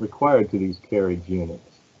garage isn't required to these carriage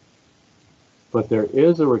units, but there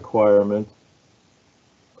is a requirement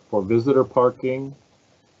for visitor parking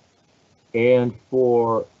and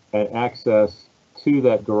for an access to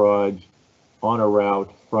that garage on a route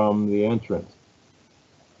from the entrance.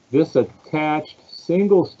 This attached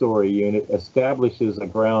single-story unit establishes a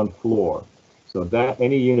ground floor, so that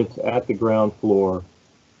any units at the ground floor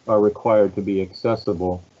are required to be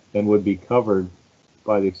accessible and would be covered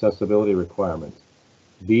by the accessibility requirements.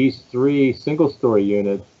 These 3 single-story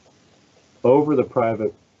units over the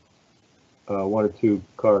private 1 or 2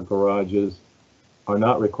 car garages are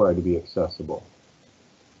not required to be accessible.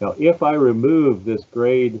 Now, if I remove this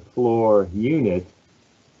grade floor unit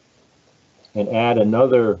and add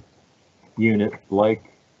another unit like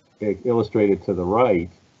illustrated to the right,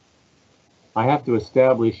 I have to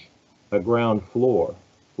establish a ground floor,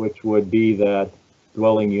 which would be that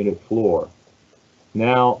dwelling unit floor.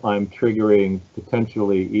 Now I'm triggering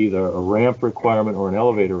potentially either a ramp requirement or an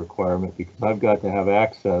elevator requirement because I've got to have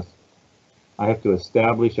access. I have to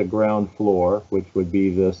establish a ground floor, which would be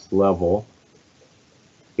this level.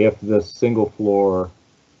 If this single floor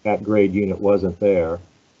at grade unit wasn't there,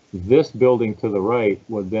 this building to the right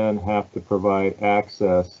would then have to provide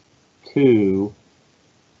access to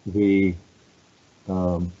the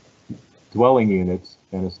dwelling units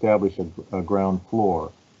and establish a ground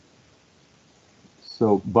floor.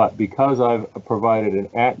 So, but because I've provided an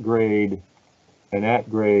at-grade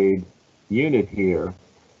unit here,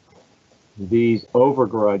 these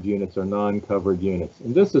over-garage units are non-covered units.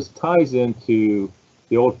 And this ties into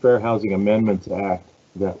the old Fair Housing Amendments Act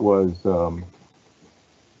that was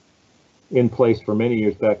in place for many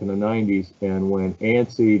years back in the 90s. And when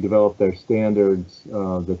ANSI developed their standards,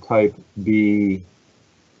 the Type B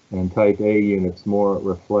and Type A units more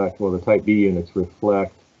reflect, well, the Type B units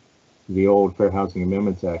reflect the old Fair Housing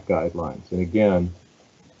Amendments Act guidelines. And again,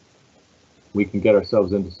 we can get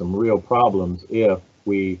ourselves into some real problems if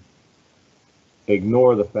we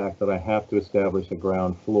ignore the fact that I have to establish a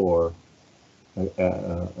ground floor,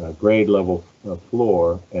 a grade level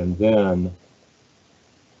floor, and then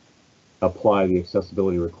apply the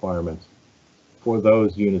accessibility requirements for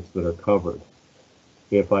those units that are covered.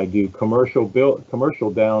 If I do commercial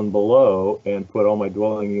down below and put all my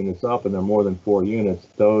dwelling units up and they're more than 4 units,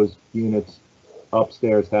 those units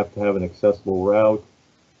upstairs have to have an accessible route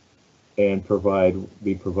and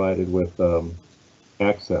be provided with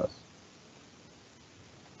access.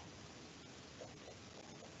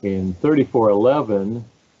 In 3411,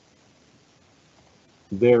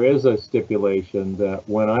 there is a stipulation that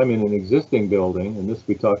when I'm in an existing building, and this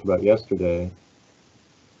we talked about yesterday,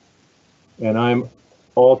 and I'm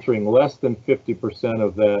altering less than 50%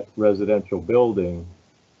 of that residential building,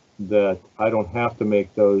 that I don't have to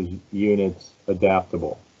make those units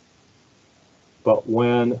adaptable. But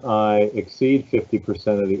when I exceed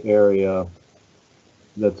 50% of the area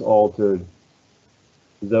that's altered,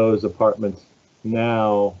 those apartments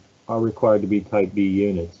now are required to be Type B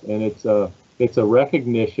units. And it's a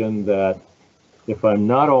recognition that if I'm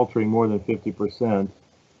not altering more than 50%,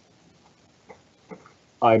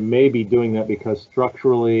 I may be doing that because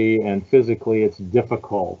structurally and physically it's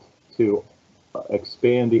difficult to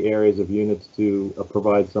expand the areas of units to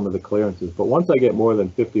provide some of the clearances. But once I get more than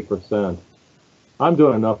 50%, I'm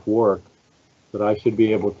doing enough work that I should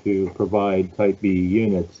be able to provide Type B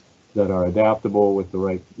units that are adaptable with the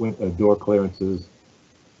right door clearances,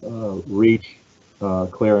 reach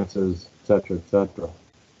clearances, etc., etc.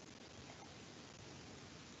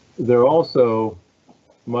 There also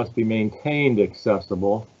must be maintained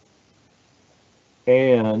accessible,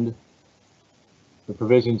 and the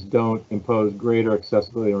provisions don't impose greater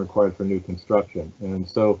accessibility than required for new construction. And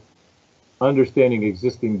so, understanding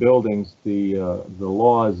existing buildings, the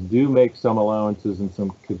laws do make some allowances and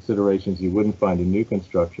some considerations you wouldn't find in new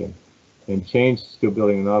construction, and changes to a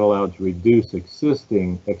building are not allowed to reduce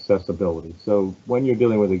existing accessibility. So when you're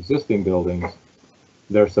dealing with existing buildings,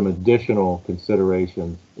 there are some additional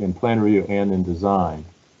considerations in plan review and in design.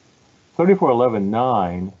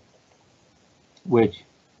 3411-9, which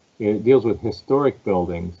deals with historic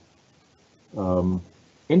buildings,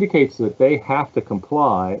 indicates that they have to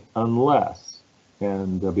comply unless,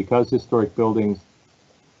 and because historic buildings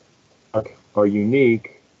are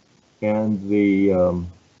unique, and the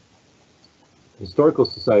historical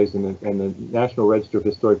societies and the National Register of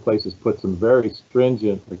Historic Places put some very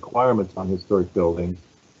stringent requirements on historic buildings,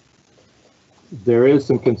 there is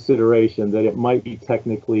some consideration that it might be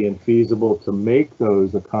technically infeasible to make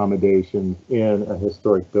those accommodations in a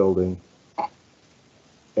historic building.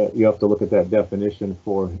 You have to look at that definition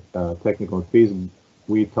for technical and feasible.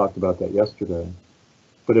 We talked about that yesterday.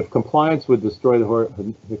 But if compliance would destroy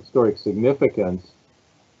the historic significance,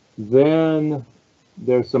 then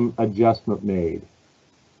there's some adjustment made.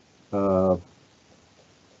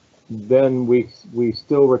 Then we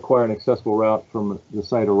still require an accessible route from the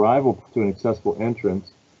site arrival to an accessible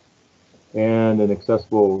entrance, and an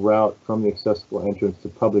accessible route from the accessible entrance to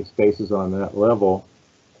public spaces on that level,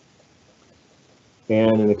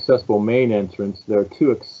 and an accessible main entrance. There are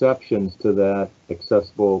 2 exceptions to that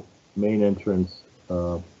accessible main entrance.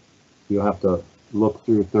 You'll have to look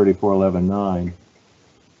through 3411-9.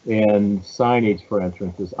 And signage for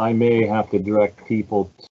entrances. I may have to direct people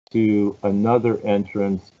to another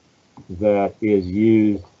entrance that is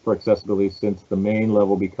used for accessibility, since the main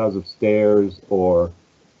level, because of stairs or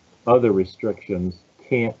other restrictions,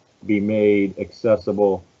 can't be made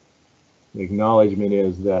accessible. The acknowledgement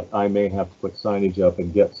is that I may have to put signage up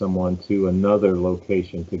and get someone to another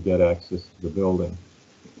location to get access to the building.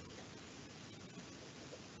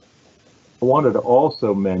 I wanted to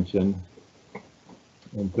also mention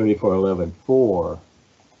in 3411.4,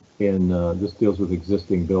 this deals with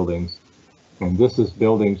existing buildings, and this is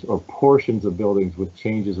buildings or portions of buildings with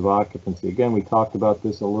changes of occupancy. Again, we talked about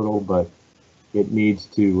this a little, but it needs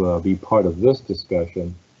to be part of this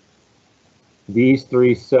discussion. These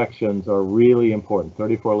three sections are really important: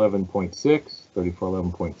 3411.6,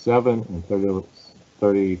 3411.7, and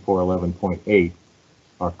 3411.8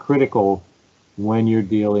 are critical when you're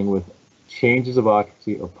dealing with changes of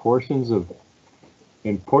occupancy or portions of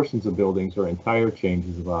buildings or entire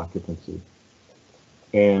changes of occupancy.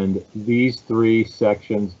 And these three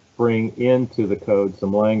sections bring into the code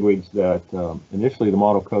some language that initially the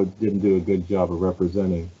model codes didn't do a good job of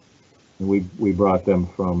representing. And we brought them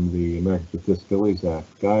from the Americans with Disabilities Act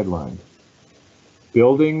guidelines.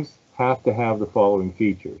 Buildings have to have the following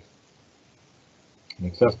features: an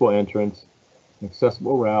accessible entrance, an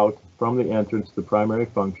accessible route from the entrance to the primary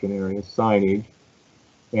function area, signage,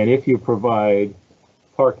 and if you provide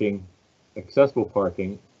parking, accessible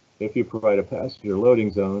parking, if you provide a passenger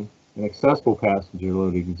loading zone, an accessible passenger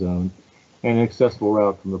loading zone, and an accessible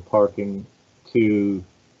route from the parking to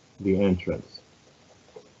the entrance.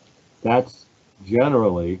 That's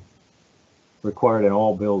generally required in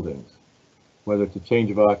all buildings, whether it's a change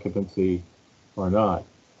of occupancy or not.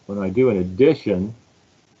 When I do an addition,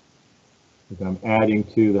 if I'm adding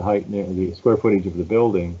to the height and the square footage of the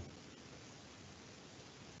building,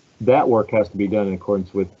 that work has to be done in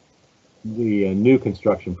accordance with the new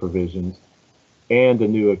construction provisions and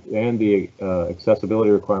the accessibility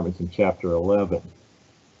requirements in Chapter 11.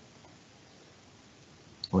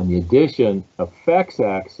 When the addition affects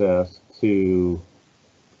access to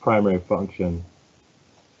primary function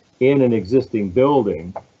in an existing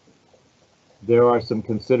building, there are some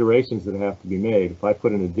considerations that have to be made. If I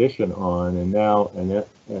put an addition on and now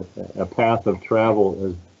a path of travel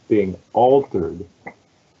is being altered,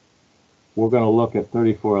 we're going to look at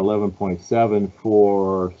 3411.7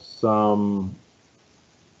 for some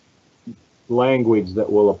language that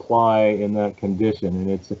will apply in that condition, and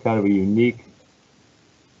it's a kind of a unique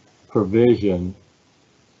provision.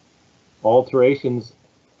 Alterations,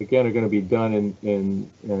 again, are going to be done in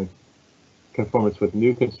conformance with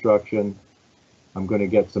new construction. I'm going to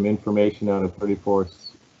get some information out of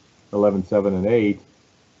 3411.7 and 8,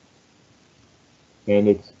 and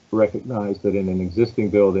it's recognized that in an existing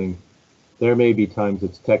building, there may be times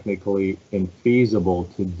it's technically infeasible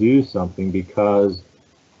to do something because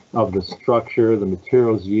of the structure, the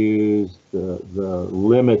materials used, the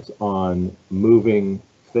limits on moving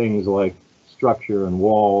things like structure and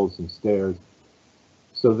walls and stairs.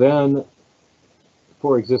 So then,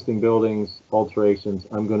 for existing buildings, alterations,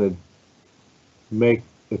 I'm going to make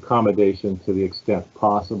accommodation to the extent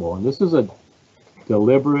possible. And this is a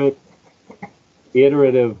deliberate,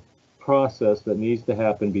 iterative process that needs to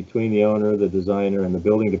happen between the owner, the designer, and the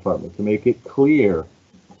building department to make it clear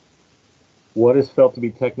what is felt to be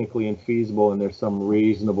technically infeasible and there's some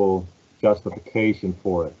reasonable justification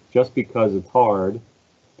for it. Just because it's hard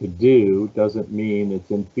to do doesn't mean it's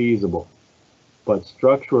infeasible. But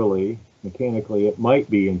structurally, mechanically, it might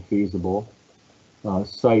be infeasible,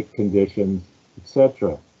 site conditions,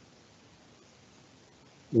 etc.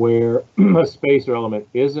 Where a space or element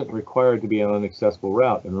isn't required to be on an accessible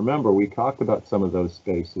route. And remember, we talked about some of those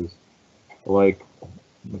spaces, like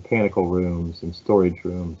mechanical rooms and storage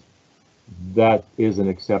rooms. That is an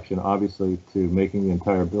exception, obviously, to making the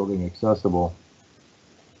entire building accessible.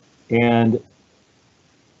 And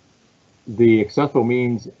the accessible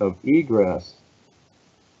means of egress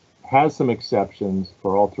has some exceptions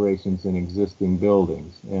for alterations in existing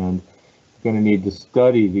buildings. And you're going to need to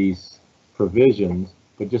study these provisions,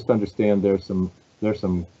 but just understand there's some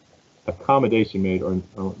accommodation made, or I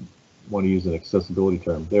don't want to use an accessibility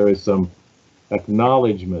term. There is some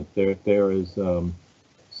acknowledgement. There is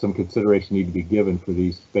some consideration need to be given for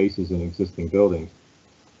these spaces in existing buildings.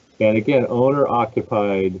 And again,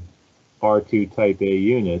 owner-occupied R2 Type A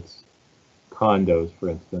units, condos, for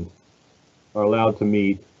instance, are allowed to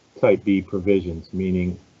meet Type B provisions,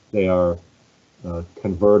 meaning they are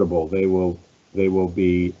convertible. They will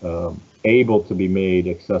be able to be made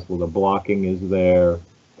accessible. The blocking is there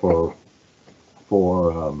for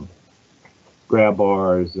grab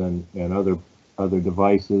bars and other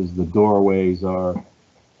devices. The doorways are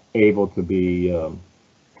able to be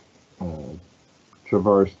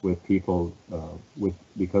traversed with people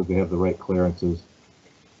because they have the right clearances,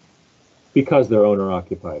 because they're owner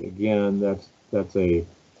occupied. Again, that's a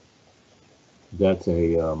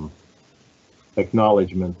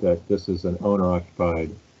acknowledgement that this is an owner occupied,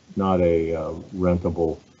 not a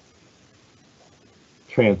rentable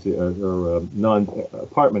transit or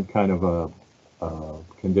non-apartment kind of a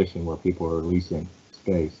condition where people are leasing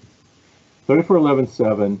space.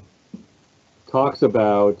 3411.7 talks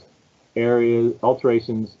about areas,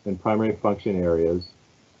 alterations in primary function areas,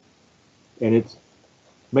 and it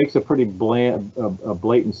makes a pretty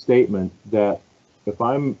blatant statement that if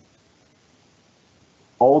I'm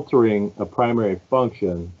altering a primary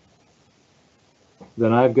function,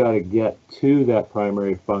 then I've got to get to that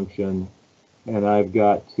primary function, and I've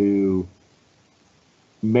got to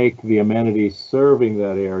make the amenities serving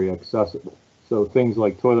that area accessible. So things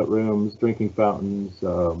like toilet rooms, drinking fountains,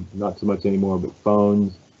 not so much anymore, but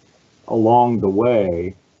phones, along the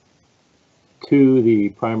way to the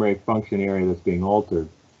primary function area that's being altered,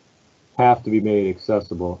 have to be made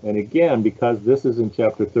accessible. And again, because this is in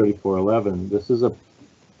chapter 3411, this is a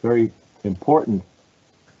very important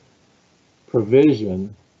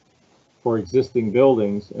provision for existing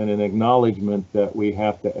buildings and an acknowledgement that we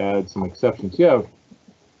have to add some exceptions. Yeah,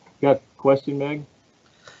 got a question, Meg?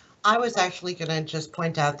 I was actually going to just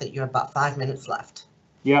point out that you have about 5 minutes left.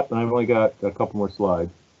 Yep, and I've only got a couple more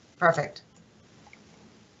slides. Perfect.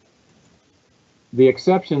 The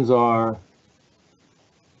exceptions are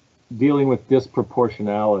dealing with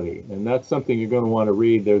disproportionality, and that's something you're going to want to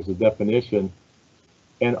read. There's a definition.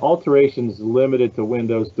 And alterations limited to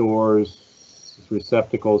windows, doors,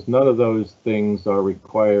 receptacles, none of those things are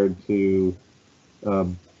required to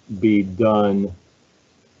be done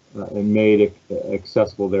and made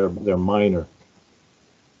accessible. They're minor.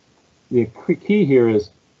 The key here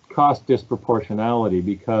is cost disproportionality,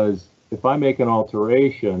 because if I make an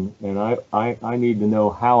alteration and I need to know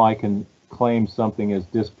how I can claim something as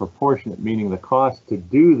disproportionate, meaning the cost to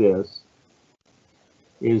do this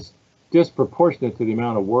is disproportionate to the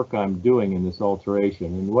amount of work I'm doing in this alteration.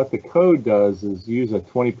 And what the code does is use a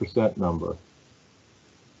 20% number.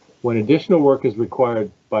 When additional work is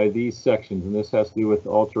required by these sections, and this has to do with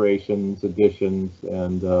alterations, additions,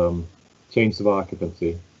 and changes of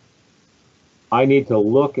occupancy, I need to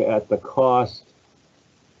look at the cost.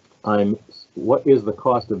 What is the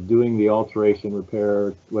cost of doing the alteration,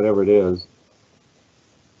 repair, whatever it is?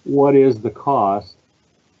 What is the cost?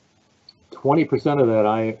 20% of that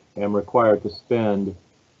I am required to spend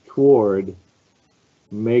toward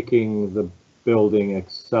making the building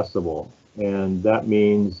accessible. And that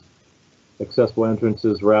means accessible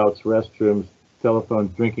entrances, routes, restrooms,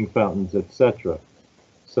 telephones, drinking fountains, etc.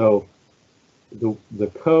 So the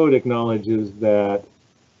code acknowledges that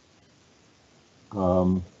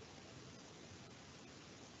I'm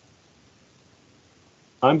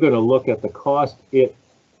going to look at the cost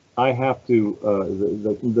I have to,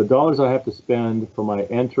 the dollars I have to spend for my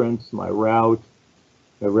entrance, my route,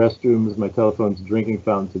 my restrooms, my telephones, drinking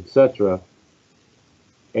fountains, etc.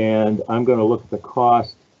 And I'm going to look at the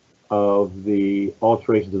cost of the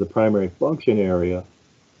alterations of the primary function area.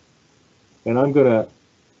 And I'm going to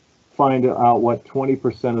find out what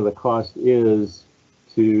 20% of the cost is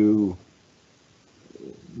to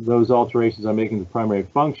those alterations I'm making to the primary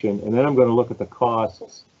function. And then I'm going to look at the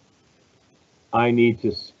costs I need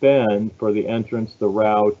to spend for the entrance, the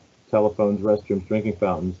route, telephones, restrooms, drinking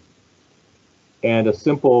fountains. And a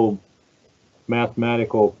simple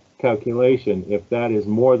mathematical calculation, if that is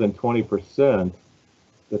more than 20%,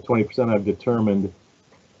 the 20% I've determined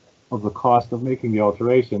of the cost of making the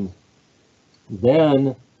alterations,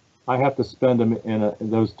 then I have to spend them in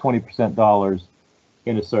those 20% dollars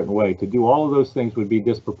in a certain way. To do all of those things would be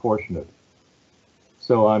disproportionate.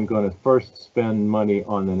 So I'm going to first spend money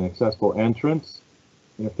on an accessible entrance.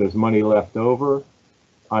 And if there's money left over,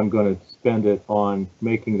 I'm going to spend it on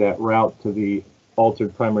making that route to the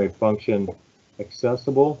altered primary function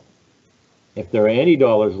accessible. If there are any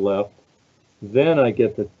dollars left, then I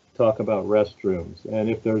get to talk about restrooms. And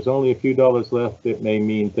if there's only a few dollars left, it may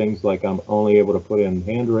mean things like I'm only able to put in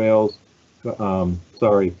handrails,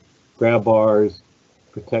 grab bars,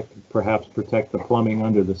 perhaps protect the plumbing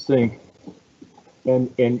under the sink.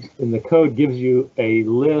 And the code gives you a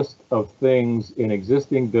list of things in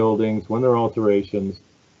existing buildings when there are alterations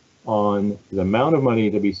on the amount of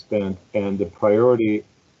money to be spent and the priority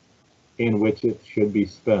in which it should be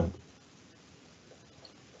spent.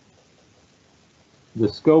 The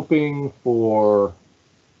scoping for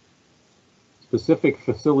specific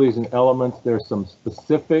facilities and elements, there's some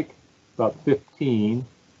specific, about 15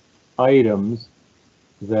 items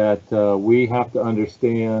that we have to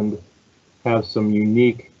understand have some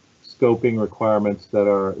unique scoping requirements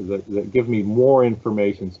that give me more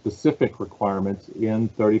information, specific requirements in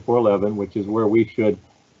 3411, which is where we should,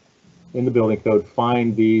 in the building code,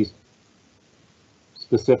 find these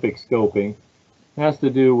specific scoping. It has to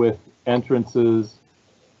do with entrances,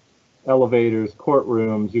 elevators,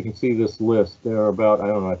 courtrooms. You can see this list. There are about, I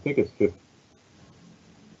don't know, I think it's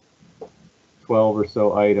 12 or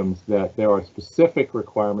so items that there are specific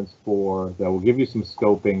requirements for that will give you some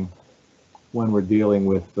scoping when we're dealing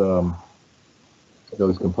with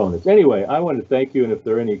those components. Anyway, I want to thank you, and if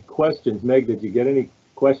there are any questions, Meg, did you get any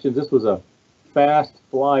questions? This was a fast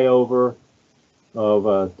flyover of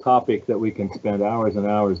a topic that we can spend hours and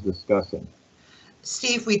hours discussing.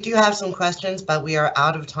 Steve, we do have some questions, but we are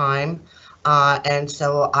out of time. And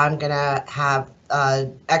so I'm going to have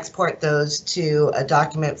export those to a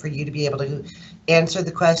document for you to be able to answer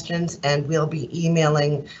the questions, and we'll be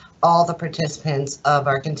emailing all the participants of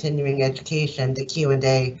our continuing education the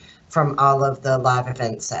Q&A from all of the live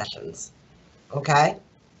event sessions. Okay?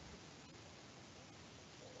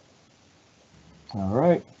 All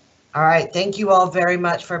right. All right. Thank you all very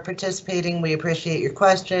much for participating. We appreciate your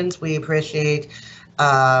questions. We appreciate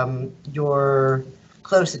your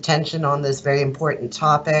close attention on this very important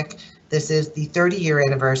topic. This is the 30-year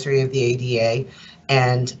anniversary of the ADA,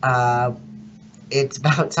 and it's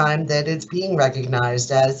about time that it's being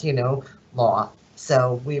recognized as, you know, law.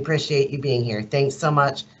 So we appreciate you being here. Thanks so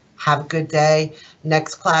much. Have a good day.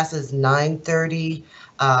 Next class is 9:30,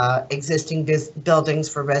 existing buildings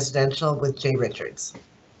for residential with Jay Richards.